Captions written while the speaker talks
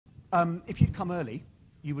If you'd come early,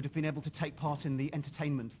 you would have been able to take part in the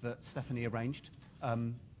entertainment that Stephanie arranged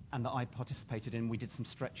and that I participated in. We did some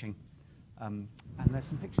stretching, and there's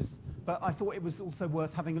some pictures. But I thought it was also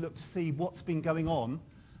worth having a look to see what's been going on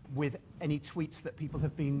with any tweets that people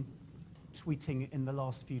have been tweeting in the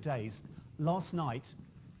last few days. Last night,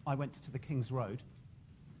 I went to the King's Road,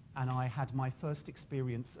 and I had my first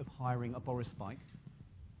experience of hiring a Boris bike.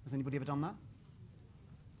 Has anybody ever done that?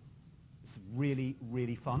 It's really,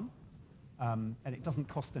 really fun, and it doesn't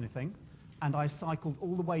cost anything. And I cycled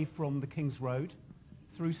all the way from the King's Road,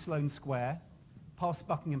 through Sloane Square, past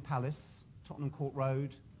Buckingham Palace, Tottenham Court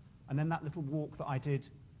Road, and then that little walk that I did.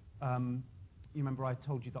 You remember I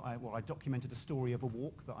told you that I documented a story of a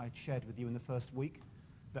walk that I had shared with you in the first week,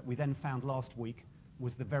 that we then found last week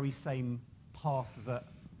was the very same path that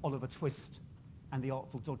Oliver Twist and the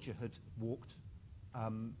Artful Dodger had walked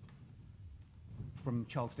from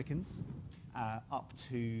Charles Dickens up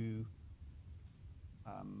to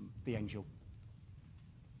the Angel.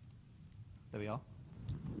 There we are.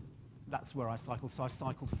 That's where I cycled. So I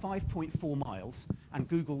cycled 5.4 miles, and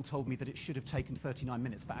Google told me that it should have taken 39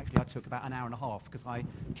 minutes, but actually I took about an hour and a half because I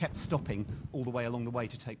kept stopping all the way along the way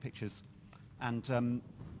to take pictures. And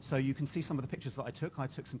so you can see some of the pictures that I took. I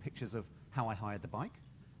took some pictures of how I hired the bike,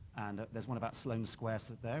 and there's one about Sloane Square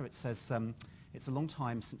there. It says, it's a long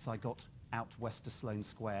time since I got out west to Sloane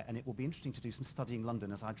Square, and it will be interesting to do some studying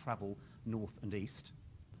London as I travel north and east.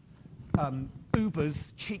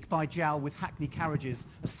 Ubers cheek by jowl with Hackney carriages,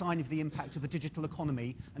 a sign of the impact of the digital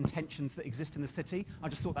economy and tensions that exist in the city. I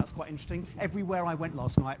just thought that's quite interesting. Everywhere I went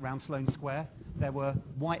last night around Sloane Square, there were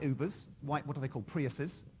white Ubers, white, what are they called,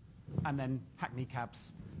 Priuses, and then Hackney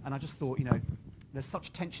cabs. And I just thought, you know, there's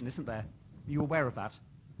such tension, isn't there? Are you aware of that?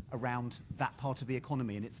 Around that part of the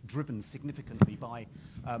economy, and it's driven significantly by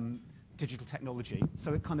digital technology.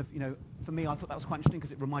 So it kind of, you know, for me, I thought that was quite interesting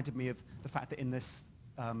because it reminded me of the fact that in this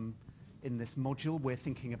module, we're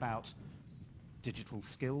thinking about digital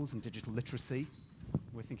skills and digital literacy.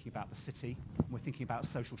 We're thinking about the city. We're thinking about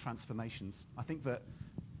social transformations. I think that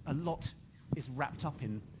a lot is wrapped up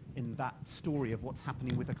in that story of what's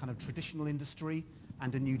happening with a kind of traditional industry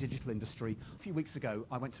and a new digital industry. A few weeks ago,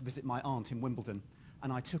 I went to visit my aunt in Wimbledon,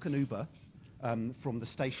 and I took an Uber from the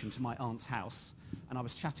station to my aunt's house, and I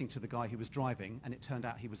was chatting to the guy who was driving, and it turned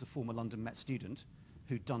out he was a former London Met student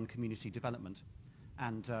who'd done community development.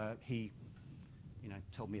 And he, you know,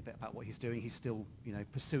 told me a bit about what he's doing. He's still, you know,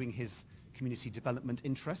 pursuing his community development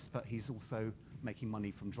interests, but he's also making money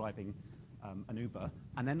from driving an Uber.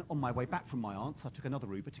 And then on my way back from my aunt's, I took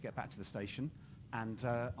another Uber to get back to the station, and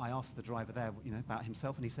I asked the driver there, you know, about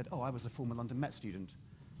himself, and he said, oh, I was a former London Met student.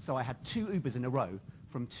 So I had 2 Ubers in a row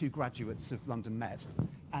from 2 graduates of London Met.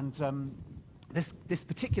 And this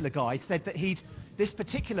particular guy said that he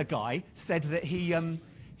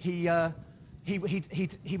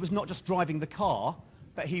was not just driving the car,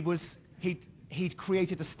 but he'd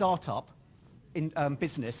created a startup in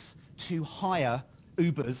business to hire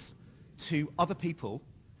Ubers to other people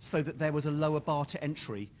so that there was a lower bar to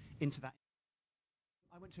entry into that.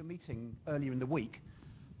 I went to a meeting earlier in the week.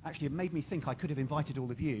 Actually, it made me think I could have invited all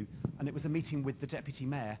of you, and it was a meeting with the Deputy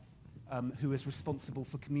Mayor, who is responsible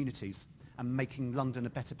for communities and making London a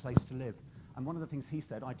better place to live. And one of the things he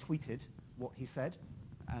said, I tweeted what he said,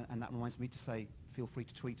 and that reminds me to say, feel free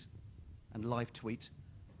to tweet and live tweet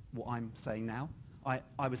what I'm saying now.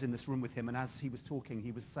 I was in this room with him, and as he was talking,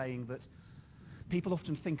 he was saying that people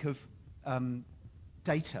often think of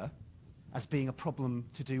data as being a problem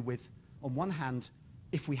to do with, on one hand,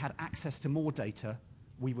 if we had access to more data,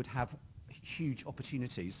 we would have huge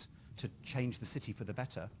opportunities to change the city for the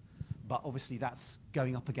better. But obviously that's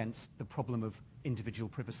going up against the problem of individual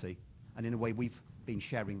privacy. And in a way, we've been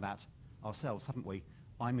sharing that ourselves, haven't we?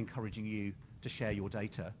 I'm encouraging you to share your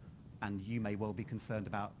data, and you may well be concerned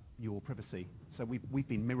about your privacy. So we've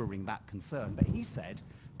been mirroring that concern. But he said,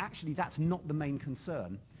 actually, that's not the main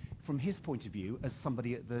concern. From his point of view, as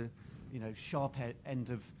somebody at the, you know, sharp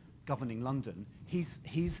end of governing London, he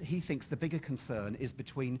thinks the bigger concern is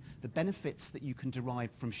between the benefits that you can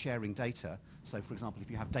derive from sharing data. So, for example,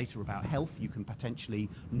 if you have data about health, you can potentially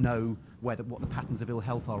know what the patterns of ill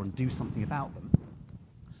health are and do something about them,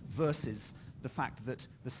 versus the fact that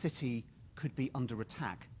the city could be under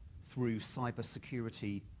attack through cyber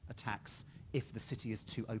security attacks if the city is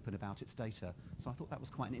too open about its data. So I thought that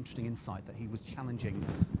was quite an interesting insight, that he was challenging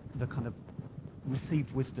the kind of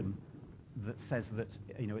received wisdom that says that,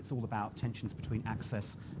 you know, it's all about tensions between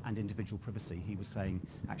access and individual privacy. He was saying,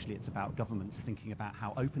 actually, it's about governments thinking about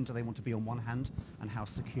how open do they want to be on one hand, and how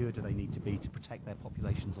secure do they need to be to protect their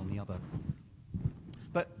populations on the other.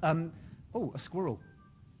 But, oh, a squirrel.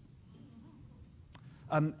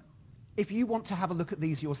 if you want to have a look at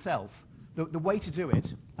these yourself, the way to do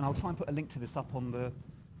it, and I'll try and put a link to this up on the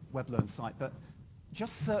WebLearn site, but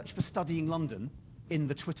just search for Studying London in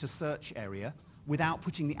the Twitter search area without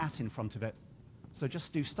putting the @ in front of it. So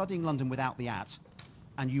just do Studying London without the @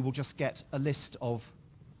 and you will just get a list of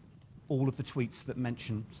all of the tweets that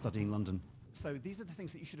mention Studying London. So these are the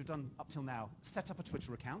things that you should have done up till now. Set up a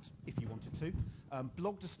Twitter account if you wanted to.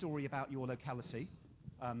 Blogged a story about your locality.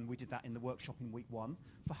 We did that in the workshop in week 1.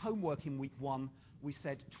 For homework in week 1, we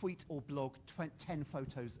said tweet or blog 10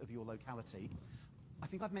 photos of your locality. I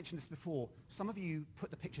think I've mentioned this before. Some of you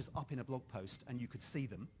put the pictures up in a blog post and you could see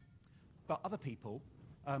them, but other people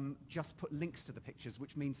just put links to the pictures,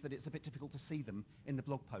 which means that it's a bit difficult to see them in the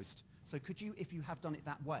blog post. So could you, if you have done it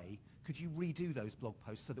that way, could you redo those blog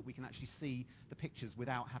posts so that we can actually see the pictures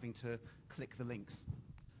without having to click the links?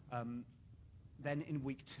 Then in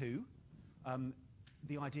week 2,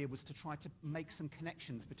 the idea was to try to make some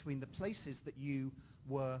connections between the places that you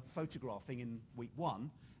were photographing in week 1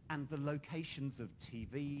 and the locations of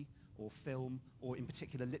TV or film, or in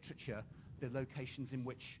particular literature, the locations in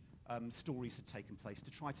which stories had taken place,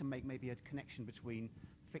 to try to make maybe a connection between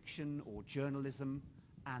fiction or journalism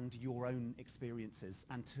and your own experiences,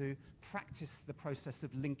 and to practice the process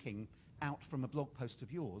of linking out from a blog post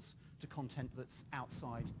of yours to content that's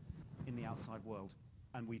outside in the outside world.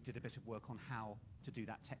 And we did a bit of work on how to do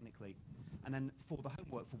that technically. And then for the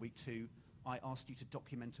homework for week 2, I asked you to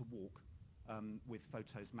document a walk with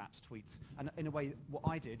photos, maps, tweets. And in a way, what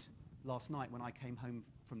I did last night when I came home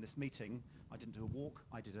from this meeting, I didn't do a walk,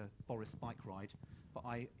 I did a Boris bike ride, but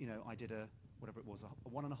I did a, whatever it was, a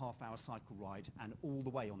 1.5-hour cycle ride, and all the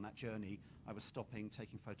way on that journey, I was stopping,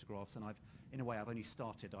 taking photographs, and in a way, I've only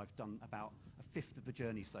started. I've done about 1/5 of the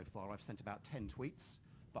journey so far. I've sent about 10 tweets,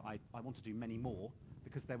 but I want to do many more,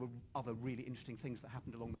 because there were other really interesting things that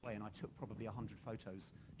happened along the way, and I took probably 100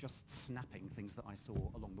 photos, just snapping things that I saw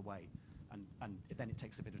along the way. And then it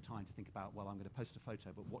takes a bit of time to think about, well, I'm going to post a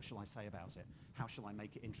photo, but what shall I say about it? How shall I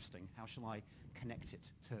make it interesting? How shall I connect it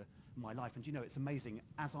to my life? And it's amazing,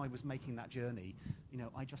 as I was making that journey,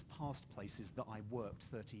 I just passed places that I worked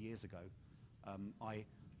 30 years ago. I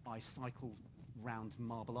cycled round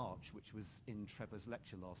Marble Arch, which was in Trevor's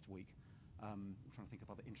lecture last week. I'm trying to think of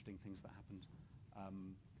other interesting things that happened.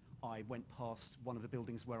 I went past one of the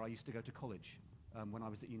buildings where I used to go to college when I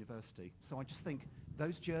was at university. So I just think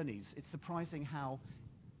those journeys, it's surprising how,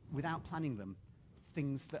 without planning them,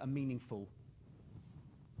 things that are meaningful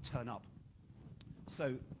turn up.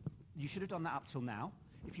 So you should have done that up till now.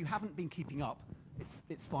 If you haven't been keeping up,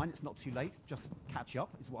 it's fine, it's not too late, just catch up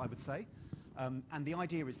is what I would say. And the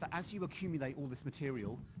idea is that as you accumulate all this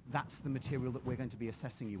material, that's the material that we're going to be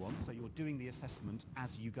assessing you on. So you're doing the assessment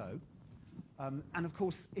as you go. And of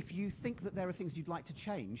course, if you think that there are things you'd like to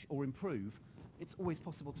change or improve, it's always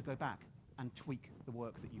possible to go back and tweak the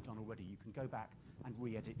work that you've done already. You can go back and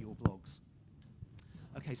re-edit your blogs.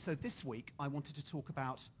 Okay, so this week I wanted to talk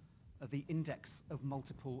about the index of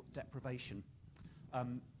multiple deprivation,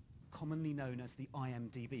 commonly known as the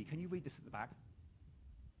IMDb. Can you read this at the back?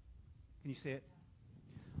 Can you see it?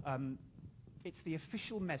 It's the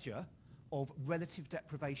official measure of relative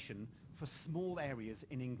deprivation for small areas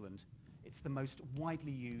in England. It's the most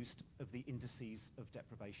widely used of the indices of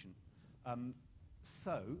deprivation.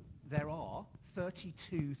 So there are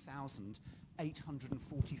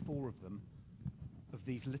 32,844 of them, of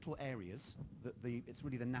these little areas, it's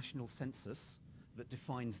really the national census that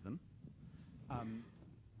defines them.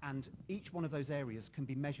 And each one of those areas can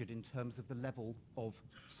be measured in terms of the level of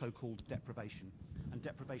so-called deprivation. And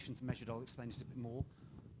deprivation's measured, I'll explain it a bit more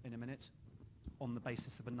in a minute, on the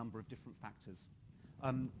basis of a number of different factors.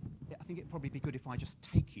 I think it'd probably be good if I just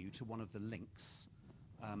take you to one of the links.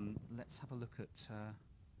 Let's have a look at,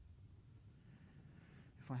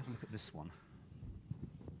 if I have a look at this one.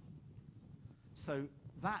 So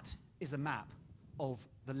that is a map of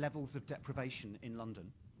the levels of deprivation in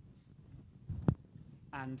London.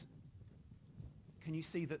 And can you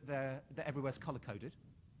see that that everywhere's color-coded?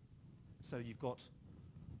 So you've got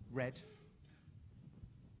red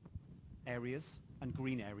areas and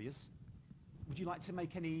green areas. Would you like to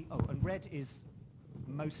make any, and red is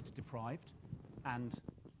most deprived and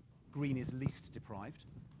green is least deprived.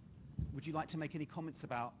 Would you like to make any comments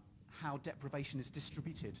about how deprivation is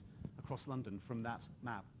distributed across London from that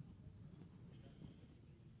map?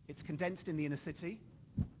 It's condensed in the inner city.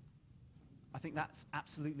 I think that's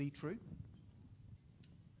absolutely true.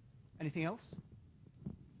 Anything else?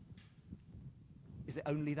 Is it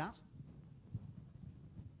only that?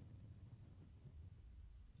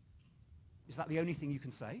 Is that the only thing you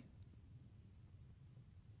can say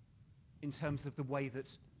in terms of the way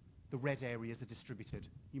that the red areas are distributed?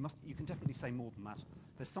 You can definitely say more than that.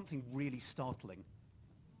 There's something really startling.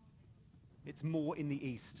 It's more in the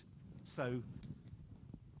east. So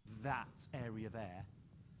that area there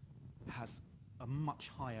has a much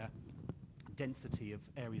higher density of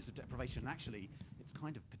areas of deprivation. And actually, it's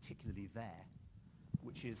kind of particularly there,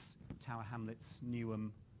 which is Tower Hamlets,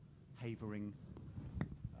 Newham, Havering.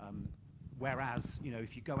 Whereas, you know,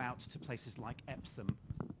 if you go out to places like Epsom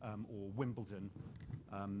or Wimbledon,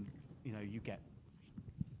 you know, you get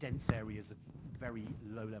dense areas of very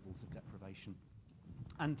low levels of deprivation.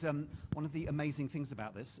 And one of the amazing things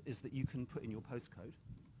about this is that you can put in your postcode.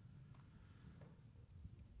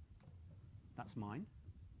 That's mine.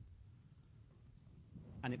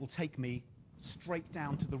 And it will take me straight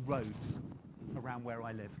down to the roads around where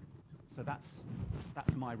I live. So that's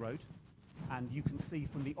my road. And you can see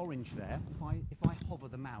from the orange there, if I hover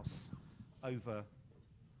the mouse over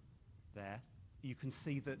there, you can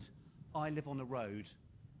see that I live on a road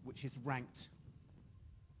which is ranked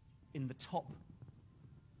in the top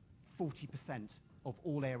 40% of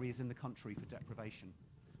all areas in the country for deprivation.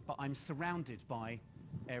 But I'm surrounded by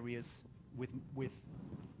areas with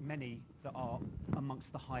many that are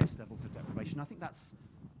amongst the highest levels of deprivation. I think that's,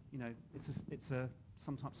 you know,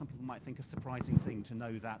 sometimes some people might think a surprising thing to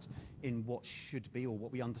know that in what should be, or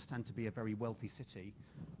what we understand to be, a very wealthy city,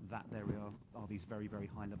 that there are these very, very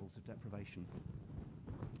high levels of deprivation.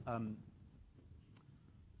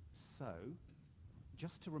 So,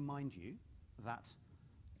 just to remind you that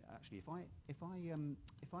actually, if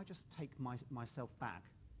I just take myself back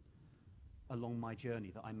along my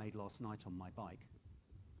journey that I made last night on my bike,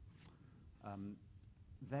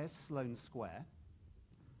 there's Sloane Square,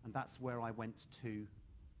 and that's where I went to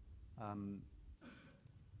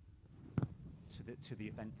the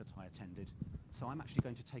event that I attended. So I'm actually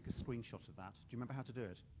going to take a screenshot of that. Do you remember how to do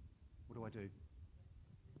it? What do I do?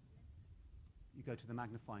 You go to the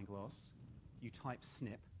magnifying glass, you type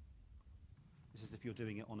snip. This is if you're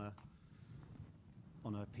doing it on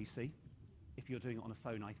a PC. If you're doing it on a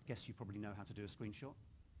phone, I guess you probably know how to do a screenshot.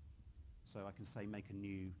 So I can say make a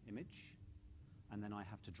new image, and then I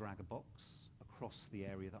have to drag a box across the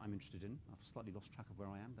area that I'm interested in. I've slightly lost track of where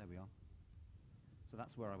I am. There we are. So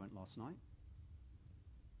that's where I went last night.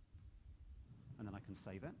 And then I can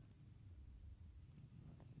save it.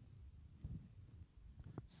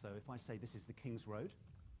 So if I say this is the King's Road,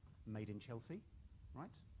 made in Chelsea, right?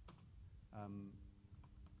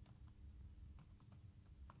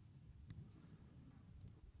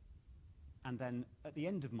 And then at the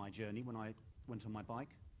end of my journey, when I went on my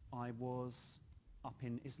bike, I was up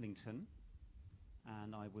in Islington,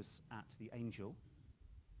 and I was at the Angel,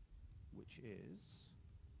 which is,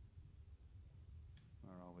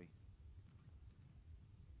 where are we?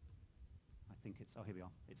 I think it's, oh, here we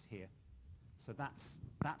are, it's here. So that's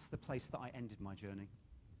the place that I ended my journey.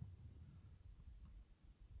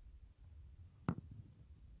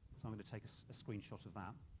 So I'm going to take a screenshot of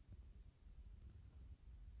that.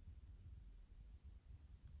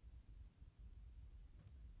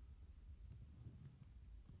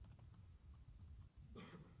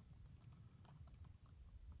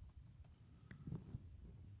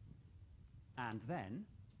 And then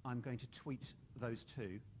I'm going to tweet those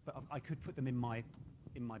two, but I could put them in my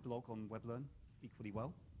blog on WebLearn equally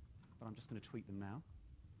well, but I'm just going to tweet them now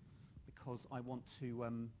because I want to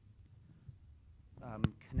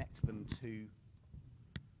connect them to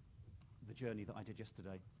the journey that I did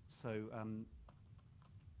yesterday. So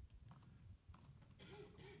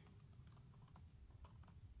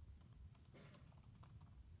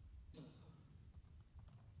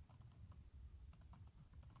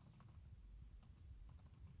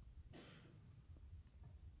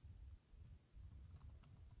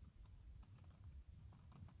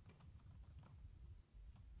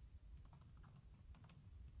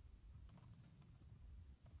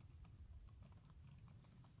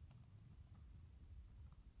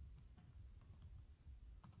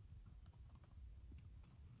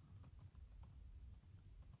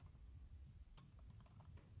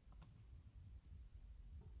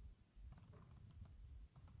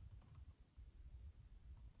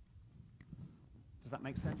does that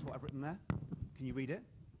make sense, what I've written there? Can you read it?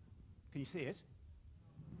 Can you see it?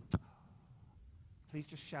 Please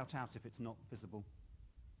just shout out if it's not visible.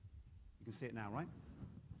 You can see it now, right?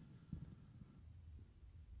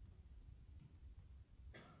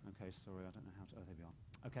 Okay, sorry, I don't know how to, oh, there we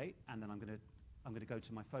are. Okay, and then I'm going to go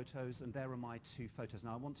to my photos, and there are my two photos.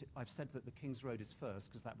 Now I've said that the King's Road is first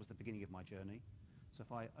because that was the beginning of my journey. So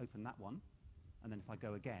if I open that one, and then if I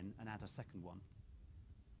go again and add a second one,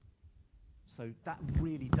 so that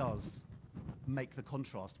really does make the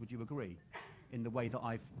contrast, would you agree, in the way that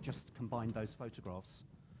I've just combined those photographs?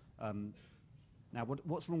 Now,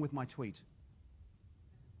 what's wrong with my tweet?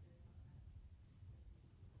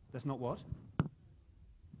 There's not what?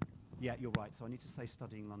 Yeah, you're right. So I need to say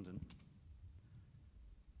studying London.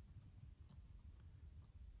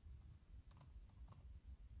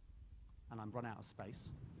 And I'm run out of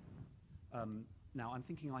space. Now, I'm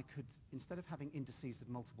thinking I could, instead of having indices of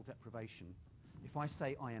multiple deprivation, if I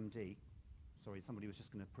say IMD, sorry, somebody was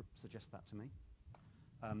just going to suggest that to me.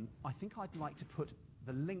 I think I'd like to put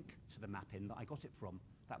the link to the map in that I got it from.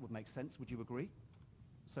 That would make sense. Would you agree?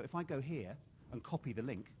 So if I go here and copy the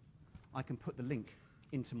link, I can put the link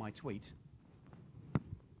into my tweet,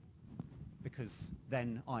 because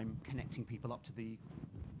then I'm connecting people up to the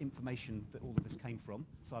information that all of this came from.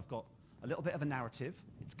 So I've got a little bit of a narrative.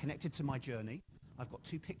 It's connected to my journey. I've got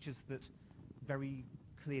two pictures that very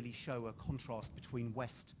clearly show a contrast between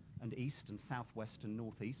west and east and southwest and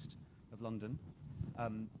northeast of London.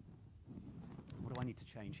 What do I need to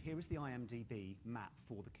change? Here is the IMDb map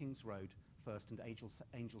for the King's Road first and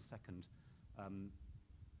Angel second.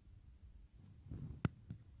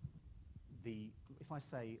 If I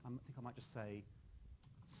say, I think I might just say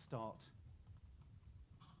start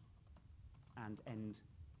and end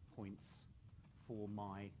points for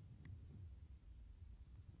my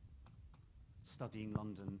studying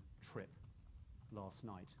London trip last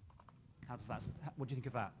night. How does that, what do you think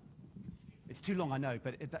of that? It's too long, I know,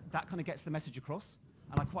 but that kind of gets the message across.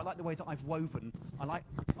 And I quite like the way that I've woven.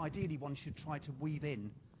 Ideally one should try to weave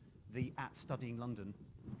in the at studying London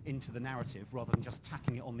into the narrative rather than just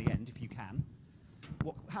tacking it on the end if you can.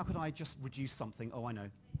 How could I just reduce something? Oh, I know.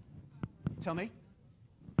 Tell me.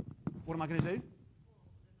 What am I going to do?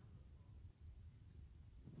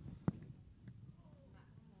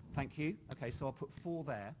 Thank you. Okay, so I'll put 4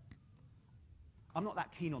 there. I'm not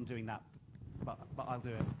that keen on doing that, but I'll do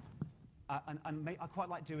it. I quite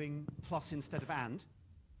like doing plus instead of and.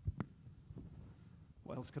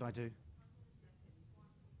 What else could I do?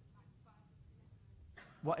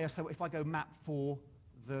 So if I go map for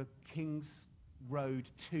the King's Road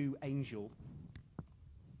to Angel,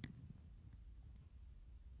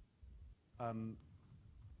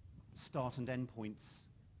 start and end points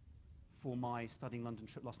for my studying London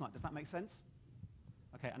trip last night. Does that make sense?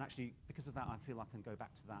 Okay, and actually, because of that, I feel I can go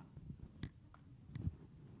back to that.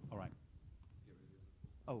 All right.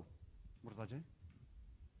 Oh, what did I do?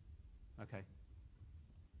 Okay.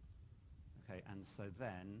 Okay, and so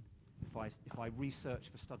then, if I research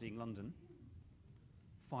for studying London,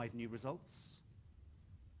 5 new results.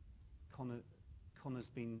 Connor's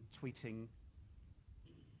been tweeting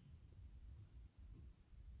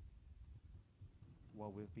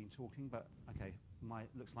while we've been talking, but okay,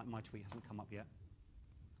 looks like my tweet hasn't come up yet.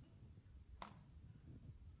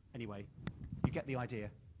 Anyway, you get the idea.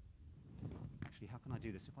 Actually, how can I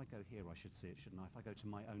do this? If I go here, I should see it, shouldn't I? If I go to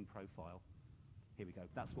my own profile, here we go.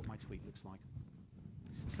 That's what my tweet looks like.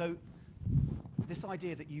 So this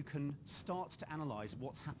idea that you can start to analyze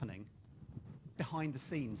what's happening behind the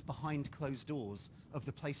scenes, behind closed doors of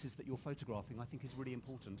the places that you're photographing, I think is really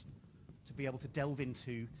important, to be able to delve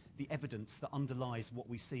into the evidence that underlies what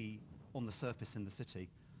we see on the surface in the city.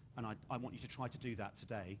 And I want you to try to do that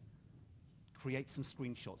today. Create some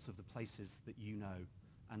screenshots of the places that you know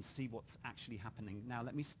and see what's actually happening. Now,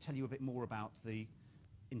 let me tell you a bit more about the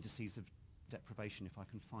indices of deprivation, if I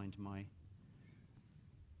can find my...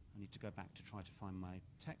 I need to go back to try to find my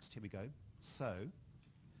text. Here we go. So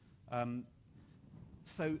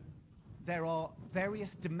there are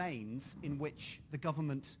various domains in which the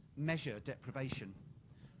government measure deprivation,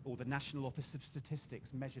 or the National Office of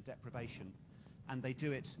Statistics measure deprivation, and they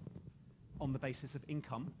do it on the basis of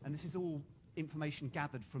income. And this is all information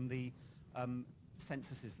gathered from the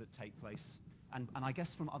censuses that take place, and I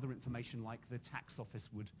guess from other information, like the tax office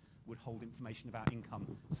would hold information about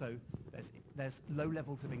income. So there's low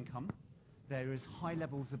levels of income, there is high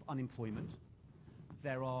levels of unemployment,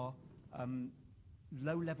 there are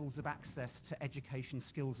low levels of access to education,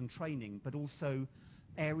 skills and training, but also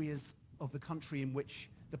areas of the country in which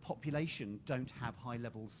the population don't have high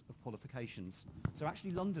levels of qualifications. So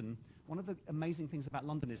actually London, one of the amazing things about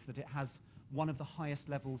London is that it has one of the highest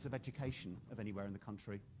levels of education of anywhere in the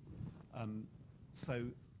country. So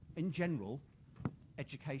in general,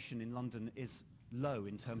 education in London is low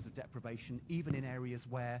in terms of deprivation, even in areas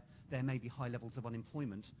where there may be high levels of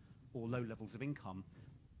unemployment or low levels of income.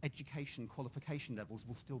 Education qualification levels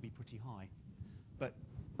will still be pretty high. But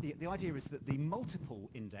the idea is that the multiple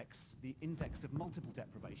index, the index of multiple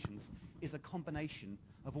deprivations, is a combination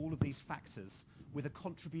of all of these factors with a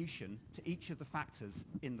contribution to each of the factors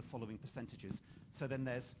in the following percentages. So then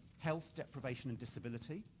there's health, deprivation and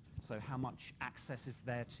disability, So how much access is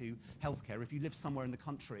there to healthcare? If you live somewhere in the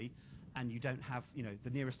country and you don't have, the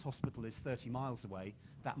nearest hospital is 30 miles away,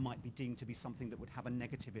 that might be deemed to be something that would have a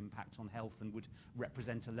negative impact on health and would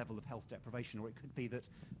represent a level of health deprivation. Or it could be that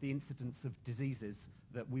the incidence of diseases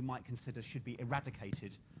that we might consider should be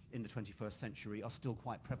eradicated in the 21st century are still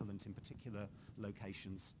quite prevalent in particular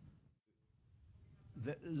locations.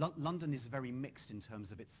 London is very mixed in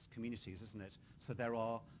terms of its communities, isn't it? So there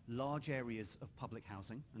are large areas of public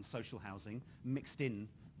housing and social housing mixed in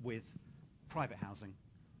with private housing.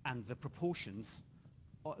 And the proportions,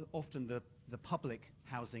 often the public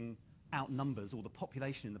housing outnumbers, or the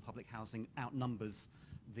population in the public housing outnumbers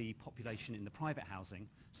the population in the private housing.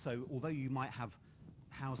 So although you might have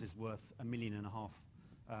houses worth £1.5 million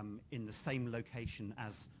in the same location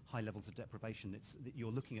as high levels of deprivation, it's that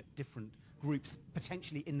you're looking at different groups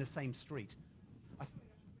potentially in the same street.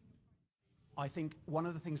 I think one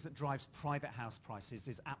of the things that drives private house prices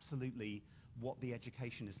is absolutely what the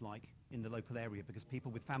education is like in the local area, because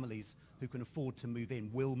people with families who can afford to move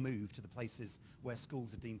in will move to the places where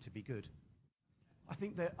schools are deemed to be good. I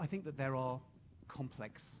think that there are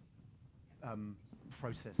complex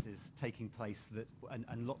processes taking place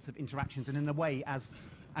and lots of interactions, and in a way, as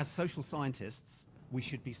social scientists, we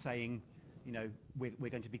should be saying, we're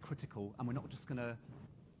going to be critical, and we're not just going to,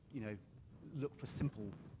 look for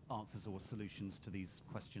simple answers or solutions to these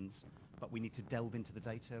questions, but we need to delve into the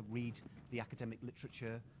data, read the academic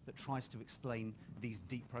literature that tries to explain these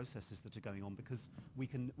deep processes that are going on, because we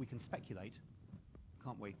can speculate,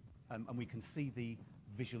 can't we? And we can see the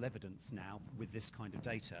visual evidence now with this kind of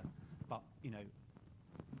data, but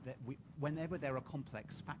whenever there are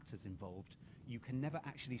complex factors involved, you can never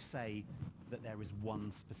actually say that there is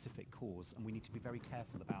one specific cause, and we need to be very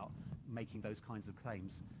careful about making those kinds of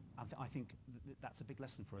claims. I think that's a big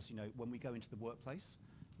lesson for us. When we go into the workplace,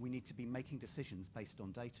 we need to be making decisions based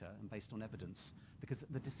on data and based on evidence, because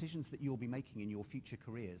the decisions that you'll be making in your future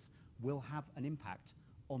careers will have an impact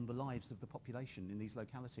on the lives of the population in these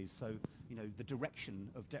localities. So, the direction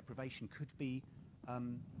of deprivation could be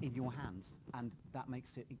in your hands, and that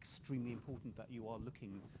makes it extremely important that you are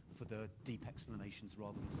looking for the deep explanations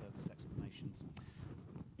rather than surface explanations.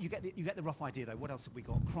 You get the rough idea, though. What else have we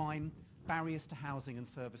got? Crime, barriers to housing and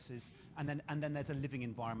services, and then there's a living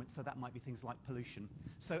environment, so that might be things like pollution.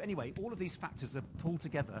 So anyway, all of these factors are pulled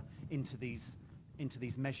together into these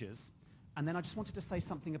measures. And then I just wanted to say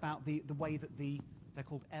something about the way that they're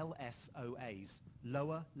called LSOAs,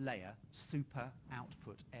 lower layer super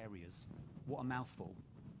output areas. What a mouthful.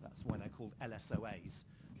 That's why they're called LSOAs.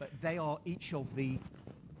 But they are each of the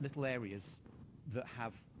little areas that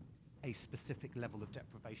have a specific level of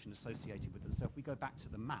deprivation associated with them. So if we go back to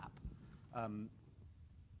the map,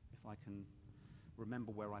 if I can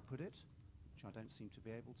remember where I put it, which I don't seem to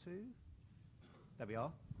be able to. There we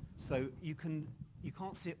are. So you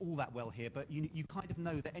can't see it all that well here, but you kind of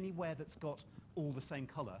know that anywhere that's got all the same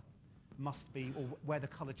color must be, or where the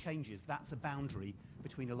color changes, that's a boundary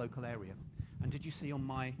between a local area. And did you see on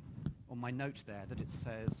my note there that it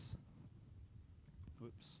says,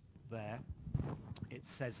 whoops, there, it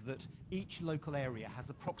says that each local area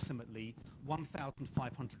has approximately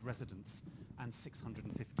 1,500 residents and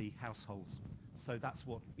 650 households. So that's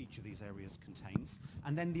what each of these areas contains.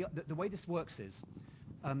 And then the way this works is,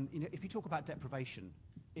 if you talk about deprivation,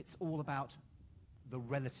 it's all about the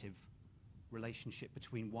relative relationship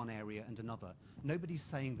between one area and another. Nobody's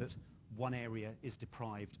saying that one area is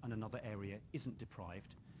deprived and another area isn't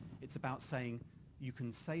deprived. It's about saying you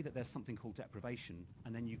can say that there's something called deprivation,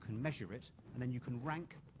 and then you can measure it, and then you can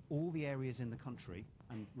rank all the areas in the country.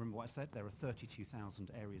 And remember what I said, there are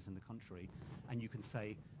 32,000 areas in the country, and you can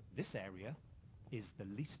say this area is the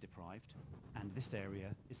least deprived and this area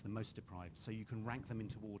is the most deprived. So you can rank them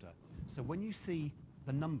into order. So when you see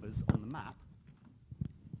the numbers on the map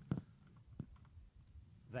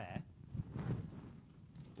there,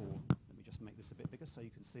 or let me just make this a bit bigger so you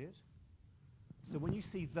can see it. So when you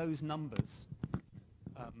see those numbers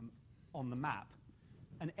on the map,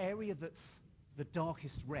 an area that's the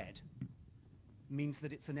darkest red means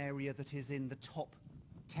that it's an area that is in the top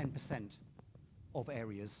 10% of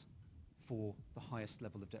areas for the highest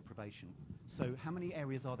level of deprivation. So how many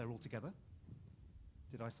areas are there altogether?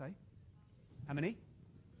 Did I say? How many?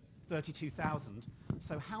 32,000.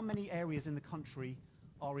 So how many areas in the country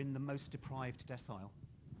are in the most deprived decile?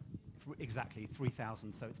 Exactly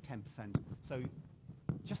 3,000, so it's 10%. So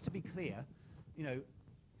just to be clear,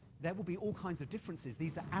 there will be all kinds of differences.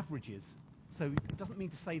 These are averages. So it doesn't mean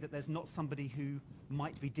to say that there's not somebody who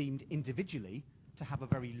might be deemed individually to have a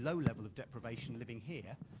very low level of deprivation living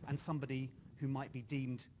here, and somebody who might be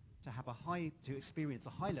deemed to experience a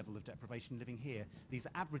high level of deprivation living here. These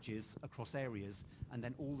are averages across areas, and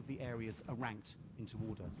then all of the areas are ranked into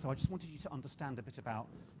order. So I just wanted you to understand a bit about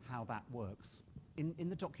how that works. In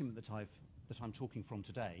the document that I'm talking from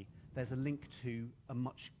today, there's a link to a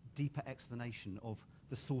much deeper explanation of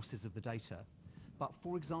the sources of the data. But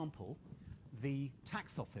for example, the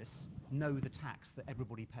tax office know the tax that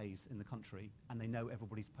everybody pays in the country, and they know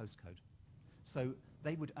everybody's postcode. So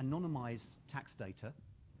they would anonymize tax data,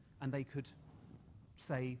 and they could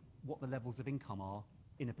say what the levels of income are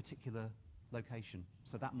in a particular location.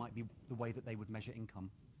 So that might be the way that they would measure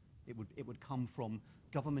income. It would come from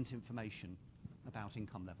government information about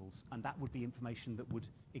income levels, and that would be information that would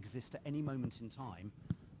exist at any moment in time,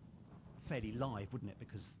 fairly live, wouldn't it?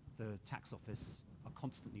 Because the tax office are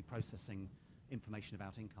constantly processing information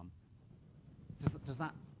about income. Does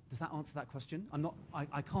that answer that question?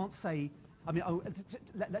 I can't say. I mean,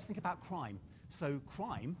 let's think about crime. So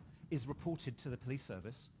crime is reported to the police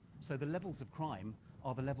service. So the levels of crime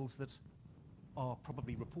are the levels that are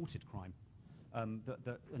probably reported crime, and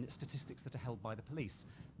it's statistics that are held by the police.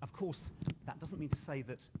 Of course, that doesn't mean to say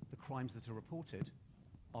that the crimes that are reported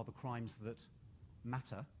are the crimes that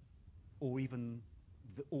matter, or even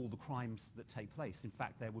all the crimes that take place. In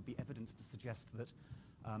fact, there would be evidence to suggest that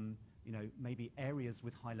maybe areas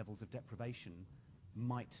with high levels of deprivation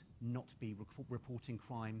might not be reporting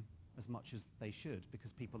crime as much as they should,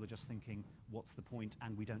 because people are just thinking, what's the point,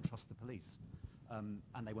 and we don't trust the police, and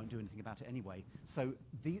they won't do anything about it anyway. So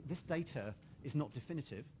this data is not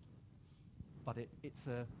definitive, but it's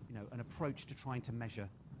an approach to trying to measure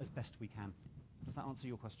as best we can. Does that answer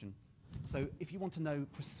your question? So if you want to know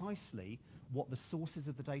precisely what the sources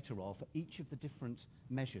of the data are for each of the different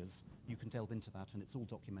measures, you can delve into that, and it's all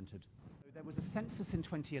documented. So there was a census in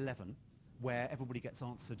 2011 where everybody gets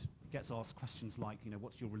asked questions like,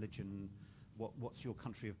 what's your religion, what's your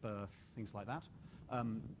country of birth, things like that.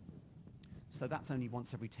 So that's only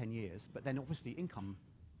once every 10 years, but then obviously income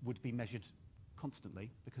would be measured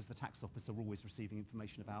constantly, because the tax office are always receiving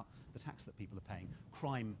information about the tax that people are paying.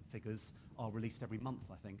 Crime figures are released every month,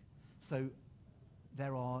 I think. So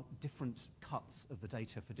there are different cuts of the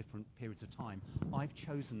data for different periods of time. I've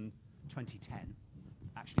chosen 2010,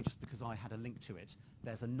 actually just because I had a link to it.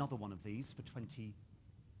 There's another one of these for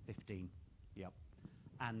 2015, yep.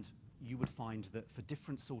 And you would find that for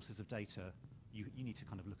different sources of data, you need to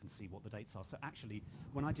kind of look and see what the dates are. So actually,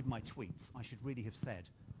 when I did my tweets, I should really have said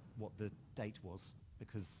what the date was,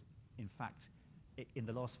 because in fact, in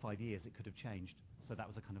the last 5 years, it could have changed. So that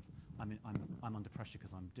was a kind of, I'm under pressure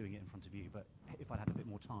because I'm doing it in front of you, but if I'd had a bit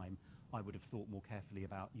more time, I would have thought more carefully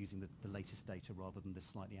about using the latest data rather than this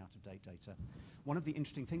slightly out-of-date data. One of the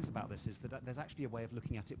interesting things about this is that there's actually a way of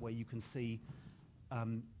looking at it where you can see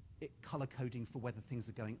it color coding for whether things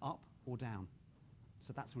are going up or down.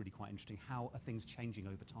 So that's really quite interesting. How are things changing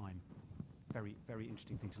over time? Very, very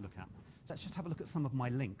interesting thing to look at. So let's just have a look at some of my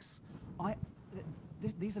links.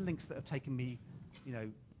 These are links that have taken me,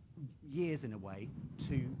 years in a way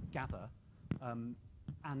to gather.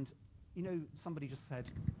 And somebody just said,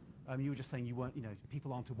 you were just saying you weren't,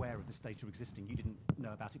 people aren't aware of this data existing. You didn't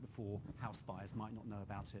know about it before. House buyers might not know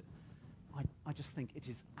about it. I just think it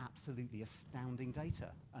is absolutely astounding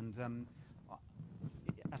data. And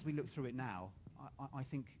as we look through it now, I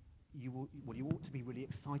think you ought to be really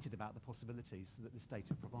excited about the possibilities that this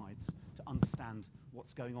data provides to understand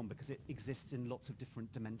what's going on, because it exists in lots of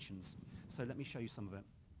different dimensions. So let me show you some of it.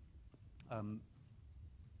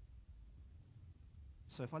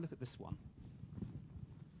 So if I look at this one,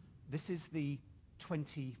 this is the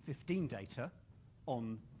 2015 data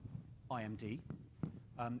on IMD.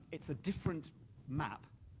 It's a different map,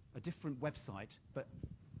 a different website, but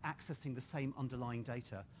accessing the same underlying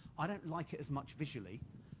data. I don't like it as much visually.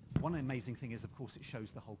 One amazing thing is, of course, it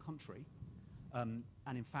shows the whole country. And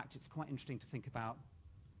in fact, it's quite interesting to think about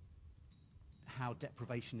how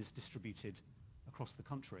deprivation is distributed across the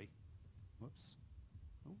country. Whoops.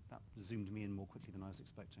 Oh, that zoomed me in more quickly than I was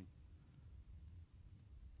expecting.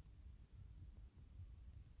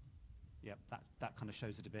 Yeah, that kind of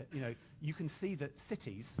shows it a bit. You can see that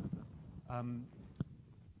cities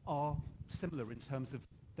are similar in terms of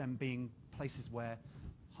them being places where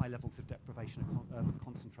high levels of deprivation are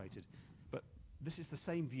concentrated. But this is the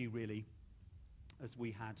same view, really, as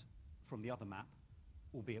we had from the other map,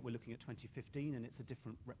 albeit we're looking at 2015 and it's a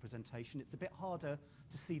different representation. It's a bit harder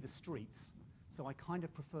to see the streets, so I kind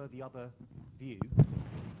of prefer the other view.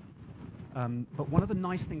 But one of the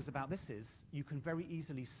nice things about this is you can very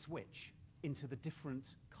easily switch into the different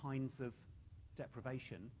kinds of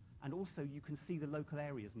deprivation, and also you can see the local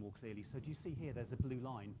areas more clearly. So do you see here there's a blue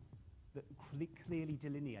line that clearly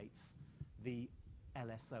delineates the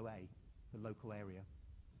LSOA, the local area.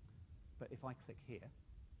 But if I click here,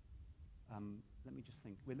 let me just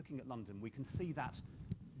think. We're looking at London. We can see that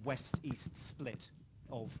west-east split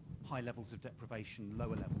of high levels of deprivation,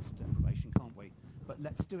 lower levels of deprivation, can't we? But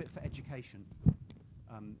let's do it for education.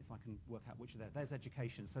 If I can work out which are there. There's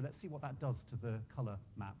education. So let's see what that does to the colour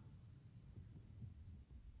map.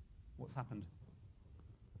 What's happened?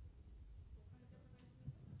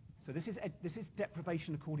 So this is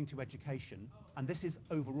deprivation according to education, and this is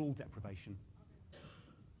overall deprivation.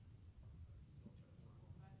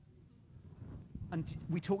 And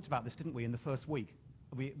we talked about this, didn't we, in the first week?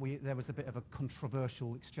 There was a bit of a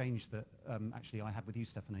controversial exchange that actually I had with you,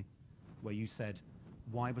 Stephanie, where you said,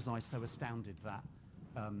 why was I so astounded that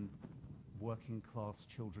working class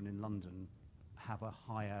children in London have a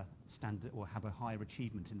higher standard or have a higher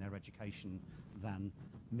achievement in their education than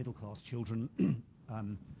middle class children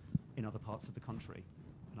in other parts of the country?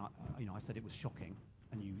 And I said it was shocking,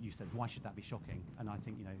 and you said, why should that be shocking? And I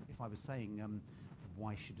think, if I was saying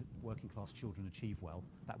why should working class children achieve well,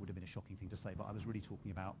 that would have been a shocking thing to say, but I was really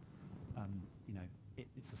talking about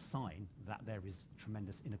it's a sign that there is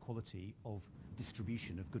tremendous inequality of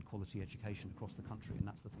distribution of good quality education across the country, and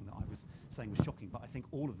that's the thing that I was saying was shocking. But I think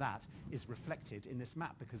all of that is reflected in this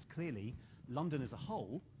map, because clearly London as a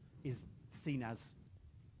whole is seen as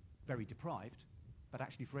very deprived, but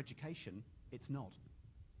actually for education it's not.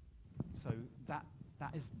 So that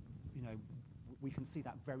is, we can see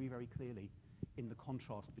that very, very clearly in the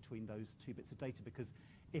contrast between those two bits of data, because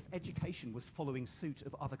if education was following suit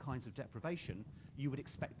of other kinds of deprivation, you would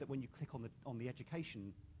expect that when you click on the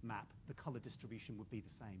education map, the colour distribution would be the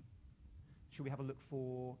same. Should we have a look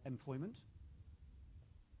for employment?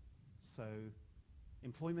 So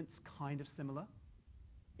employment's kind of similar.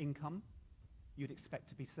 Income, you'd expect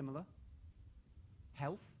to be similar.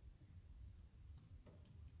 Health,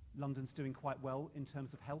 London's doing quite well in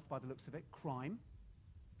terms of health by the looks of it. Crime,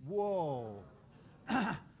 whoa.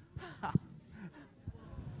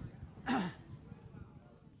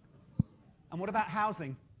 And what about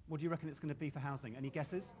housing? What do you reckon it's going to be for housing? Any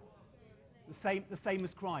guesses? The same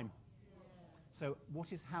as crime. So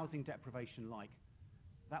what is housing deprivation like?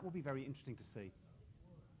 That will be very interesting to see.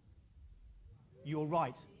 You're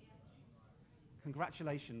right.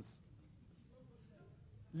 Congratulations.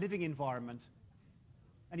 Living environment.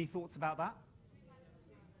 Any thoughts about that?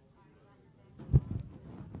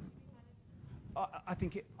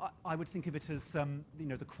 I would think of it as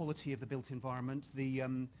the quality of the built environment,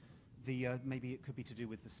 maybe it could be to do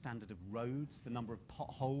with the standard of roads, the number of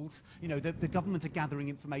potholes. The government are gathering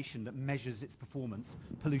information that measures its performance.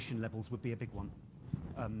 Pollution levels would be a big one.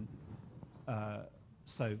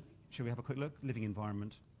 So shall we have a quick look? Living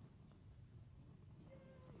environment.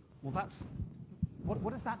 Well,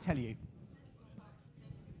 what does that tell you?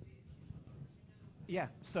 Yeah,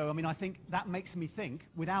 so I think that makes me think,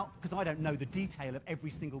 because I don't know the detail of every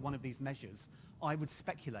single one of these measures, I would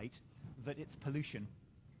speculate that it's pollution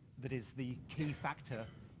that is the key factor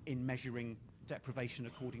in measuring deprivation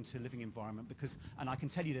according to living environment. And I can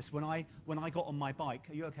tell you this, when I got on my bike,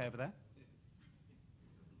 are you okay over there?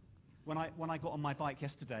 When I got on my bike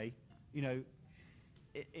yesterday,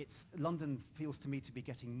 London feels to me to be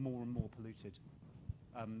getting more and more polluted.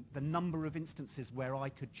 The number of instances where I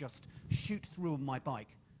could just shoot through on my bike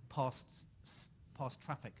past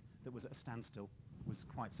traffic that was at a standstill was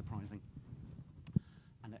quite surprising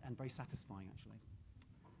and very satisfying, actually.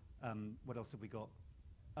 What else have we got?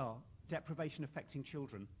 Oh, deprivation affecting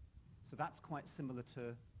children. So that's quite similar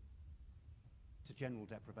to general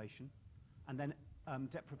deprivation. And then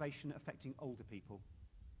deprivation affecting older people.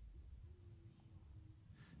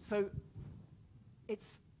 So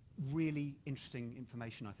it's really interesting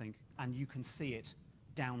information, I think, and you can see it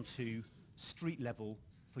down to street level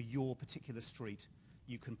for your particular street.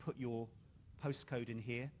 You can put your postcode in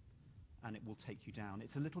here and it will take you down.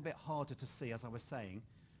 It's a little bit harder to see, as I was saying.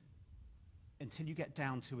 Until you get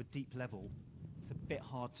down to a deep level, it's a bit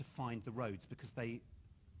hard to find the roads, because do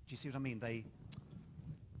you see what I mean?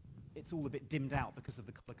 It's all a bit dimmed out because of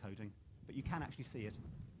the color coding, but you can actually see it.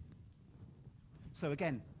 So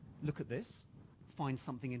again, look at this. Find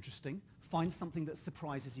something interesting, find something that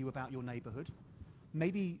surprises you about your neighborhood.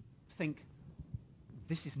 Maybe think,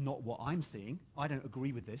 this is not what I'm seeing. I don't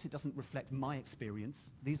agree with this. It doesn't reflect my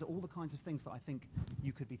experience. These are all the kinds of things that I think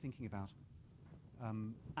you could be thinking about.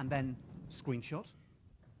 And then screenshot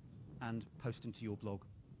and post into your blog.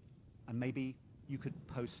 And maybe you could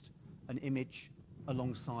post an image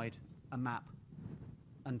alongside a map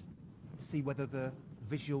and see whether the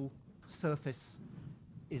visual surface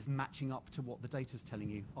is matching up to what the data's telling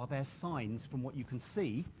you? Are there signs from what you can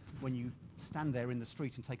see when you stand there in the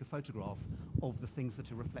street and take a photograph of the things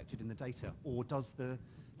that are reflected in the data? Or does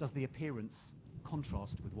the appearance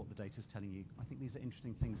contrast with what the data's telling you? I think these are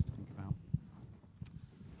interesting things to think about.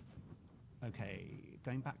 Okay,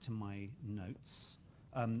 going back to my notes,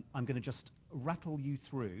 I'm going to just rattle you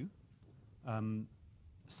through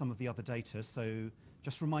some of the other data. So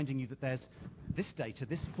just reminding you that there's this data,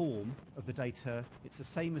 this form of the data, it's the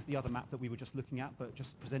same as the other map that we were just looking at, but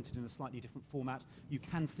just presented in a slightly different format. You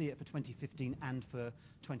can see it for 2015 and for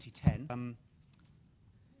 2010.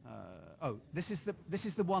 This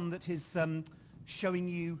is the one that is showing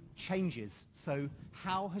you changes. So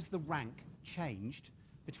how has the rank changed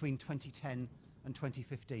between 2010 and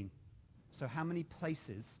 2015? So how many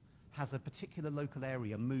places has a particular local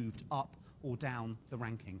area moved up or down the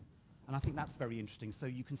ranking? And I think that's very interesting. So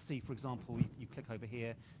you can see, for example, you click over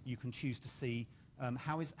here, you can choose to see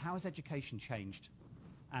how has education changed?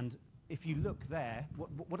 And if you look there,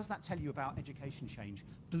 what does that tell you about education change?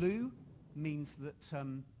 Blue means that, let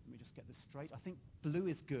me just get this straight, I think blue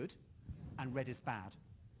is good and red is bad.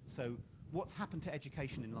 So what's happened to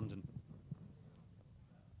education in London?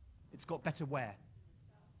 It's got better where?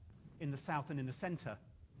 In the south and in the centre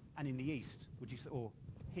and in the east, would you say, or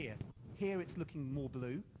here? Here it's looking more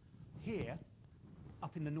blue. Here,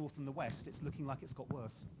 up in the north and the west, it's looking like it's got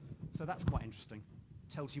worse. So that's quite interesting.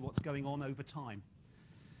 Tells you what's going on over time.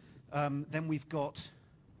 Then we've got,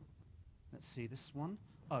 let's see this one.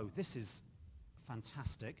 Oh, this is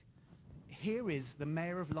fantastic. Here is the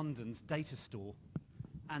Mayor of London's data store,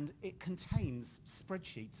 and it contains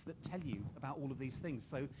spreadsheets that tell you about all of these things.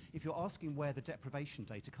 So if you're asking where the deprivation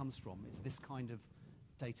data comes from, it's this kind of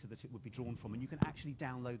data that it would be drawn from, and you can actually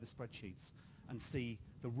download the spreadsheets and see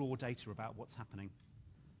the raw data about what's happening.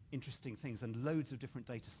 Interesting things, and loads of different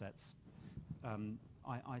data sets.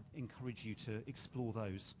 I encourage you to explore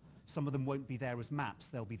those. Some of them won't be there as maps,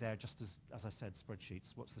 they'll be there just as I said,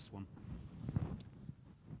 spreadsheets. What's this one?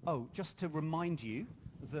 Oh, just to remind you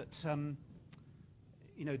that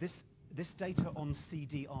you know, this data on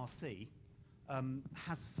CDRC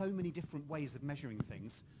has so many different ways of measuring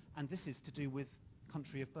things, and this is to do with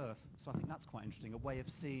country of birth. So I think that's quite interesting, a way of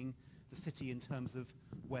seeing the city in terms of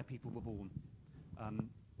where people were born.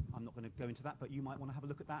 I'm not going to go into that, but you might want to have a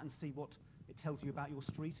look at that and see what it tells you about your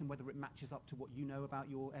street and whether it matches up to what you know about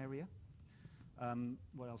your area.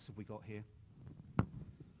 What else have we got here?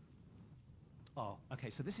 Oh, okay,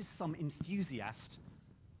 so this is some enthusiast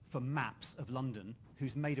for maps of London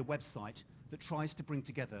who's made a website that tries to bring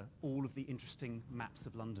together all of the interesting maps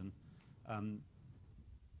of London.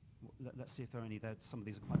 Let's see if there are any there. Some of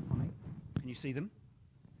these are quite funny. Can you see them?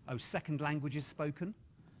 Oh, second languages spoken,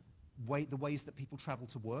 the ways that people travel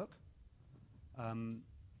to work, the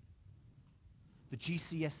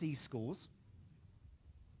GCSE scores,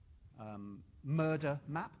 murder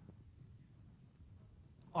map.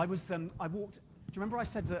 I walked, do you remember I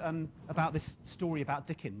said that about this story about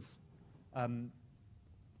Dickens and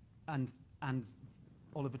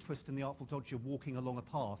Oliver Twist and the Artful Dodger walking along a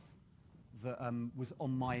path that was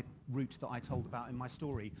on my route that I told about in my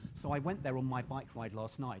story. So I went there on my bike ride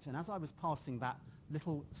last night, and as I was passing that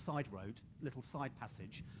little side road, little side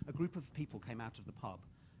passage, a group of people came out of the pub,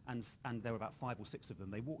 and there were about 5 or 6 of them.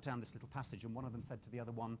 They walked down this little passage, and one of them said to the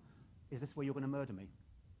other one, "Is this where you're going to murder me?"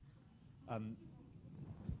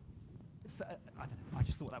 So, I don't know, I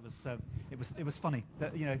just thought that was, it was funny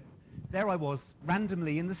that, you know, there I was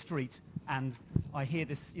randomly in the street, and I hear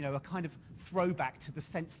this, you know, a kind of throwback to the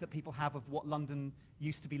sense that people have of what London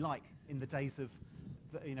used to be like in the days of,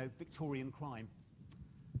 you know, Victorian crime.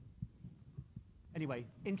 Anyway,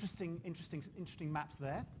 interesting maps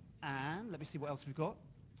there. And let me see what else we've got.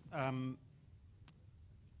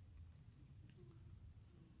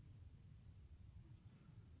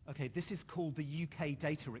 Okay, this is called the UK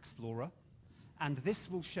Data Explorer, and this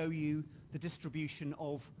will show you the distribution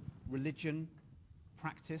of religion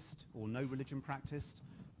practiced or no religion practiced,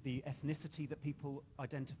 the ethnicity that people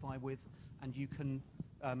identify with, and you can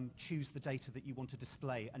choose the data that you want to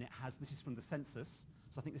display. And it has, this is from the census,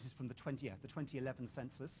 so I think this is from the 2011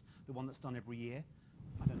 census, the one that's done every year.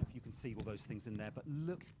 I don't know if you can see all those things in there, but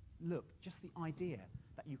look, just the idea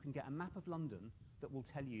that you can get a map of London that will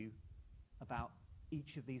tell you about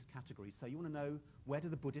each of these categories. So you want to know, where do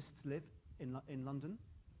the Buddhists live in London?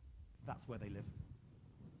 That's where they live.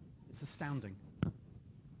 It's astounding.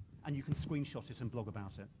 And you can screenshot it and blog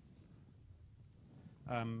about it.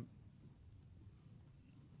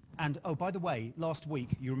 And oh, by the way, last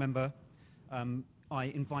week, you remember, I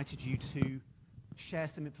invited you to share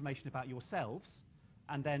some information about yourselves,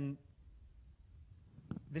 and then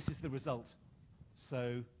this is the result.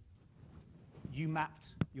 So you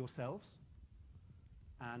mapped yourselves,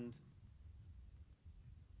 and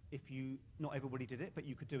if you, not everybody did it, but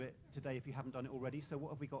you could do it today if you haven't done it already. So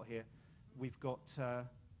what have we got here? We've got,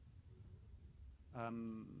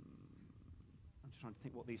 I'm just trying to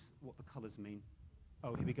think what the colours mean.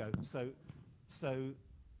 Oh, here we go. So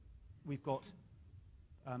we've got,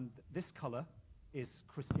 this colour is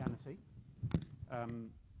Christianity.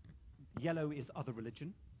 Yellow is other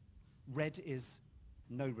religion. Red is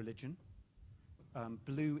no religion.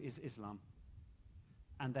 Blue is Islam.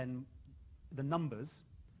 And then the numbers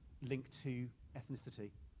link to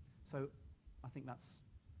ethnicity. So I think that's,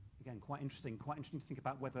 again, quite interesting to think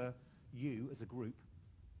about whether you, as a group,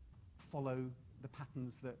 follow the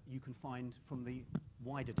patterns that you can find from the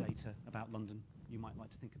wider data about London. You might like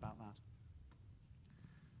to think about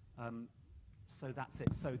that. So that's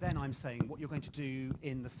it. So then I'm saying what you're going to do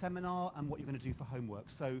in the seminar and what you're going to do for homework.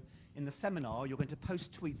 So in the seminar, you're going to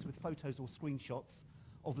post tweets with photos or screenshots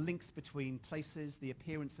of links between places, the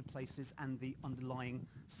appearance of places, and the underlying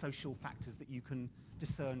social factors that you can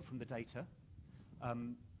discern from the data.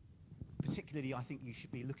 Particularly, I think you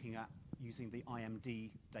should be looking at using the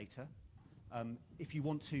IMD data. If you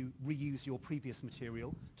want to reuse your previous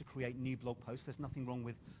material to create new blog posts, there's nothing wrong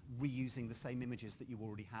with reusing the same images that you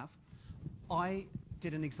already have. I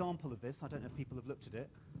did an example of this. I don't know if people have looked at it.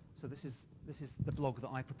 So this is the blog that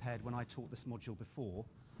I prepared when I taught this module before.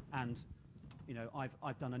 And you know,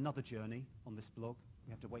 I've done another journey on this blog.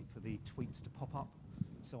 We have to wait for the tweets to pop up.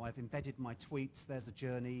 So I've embedded my tweets. There's a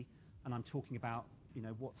journey, and I'm talking about, you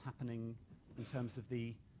know, what's happening in terms of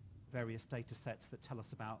the various data sets that tell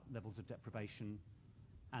us about levels of deprivation.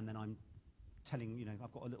 And then I'm telling, you know,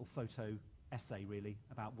 I've got a little photo essay really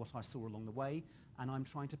about what I saw along the way, and I'm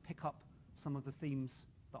trying to pick up some of the themes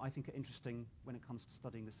that I think are interesting when it comes to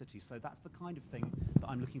studying the city. So that's the kind of thing that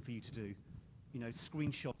I'm looking for you to do. You know,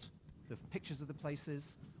 screenshot the pictures of the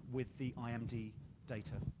places with the IMD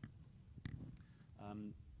data.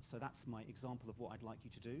 So that's my example of what I'd like you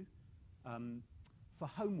to do. For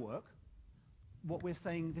homework, what we're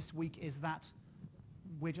saying this week is that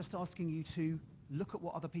we're just asking you to look at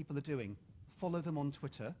what other people are doing, follow them on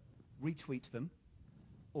Twitter, retweet them,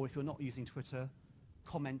 or if you're not using Twitter,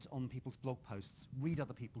 comment on people's blog posts, read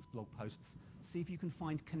other people's blog posts, see if you can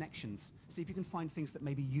find connections, see if you can find things that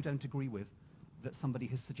maybe you don't agree with that somebody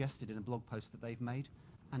has suggested in a blog post that they've made,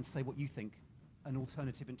 and say what you think an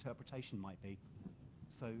alternative interpretation might be.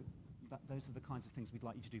 So those are the kinds of things we'd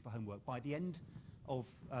like you to do for homework. By the end of,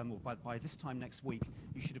 or by this time next week,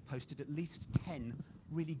 you should have posted at least 10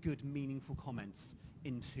 really good, meaningful comments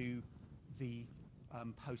into the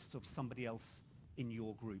posts of somebody else in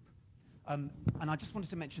your group. And I just wanted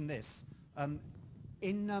to mention this.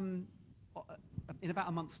 In about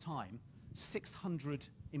a month's time, 600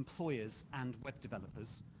 employers and web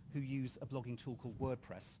developers who use a blogging tool called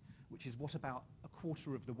WordPress, which is what about a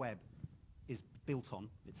quarter of the web is built on.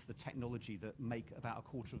 It's the technology that make about a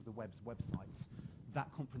quarter of the web's websites. That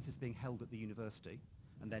conference is being held at the university,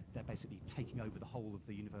 and they're basically taking over the whole of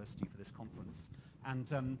the university for this conference.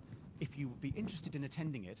 And if you would be interested in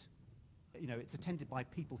attending it, you know, it's attended by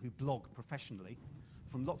people who blog professionally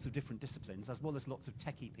from lots of different disciplines, as well as lots of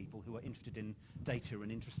techie people who are interested in data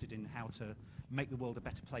and interested in how to make the world a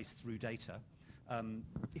better place through data.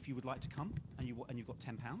 If you would like to come and you've got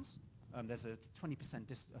 £10, there's a 20%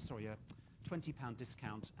 £20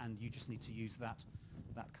 discount, and you just need to use that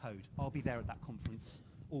code. I'll be there at that conference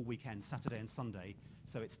all weekend, Saturday and Sunday.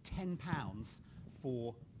 So it's £10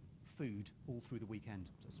 for food all through the weekend.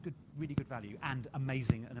 So it's good, really good value, and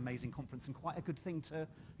an amazing conference, and quite a good thing to,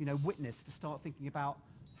 you know, witness, to start thinking about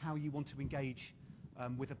how you want to engage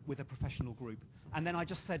with a professional group. And then I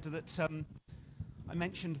just said that I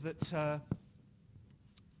mentioned that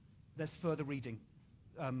there's further reading.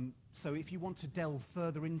 So if you want to delve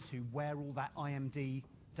further into where all that IMD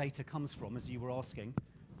data comes from, as you were asking,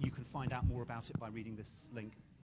 you can find out more about it by reading this link.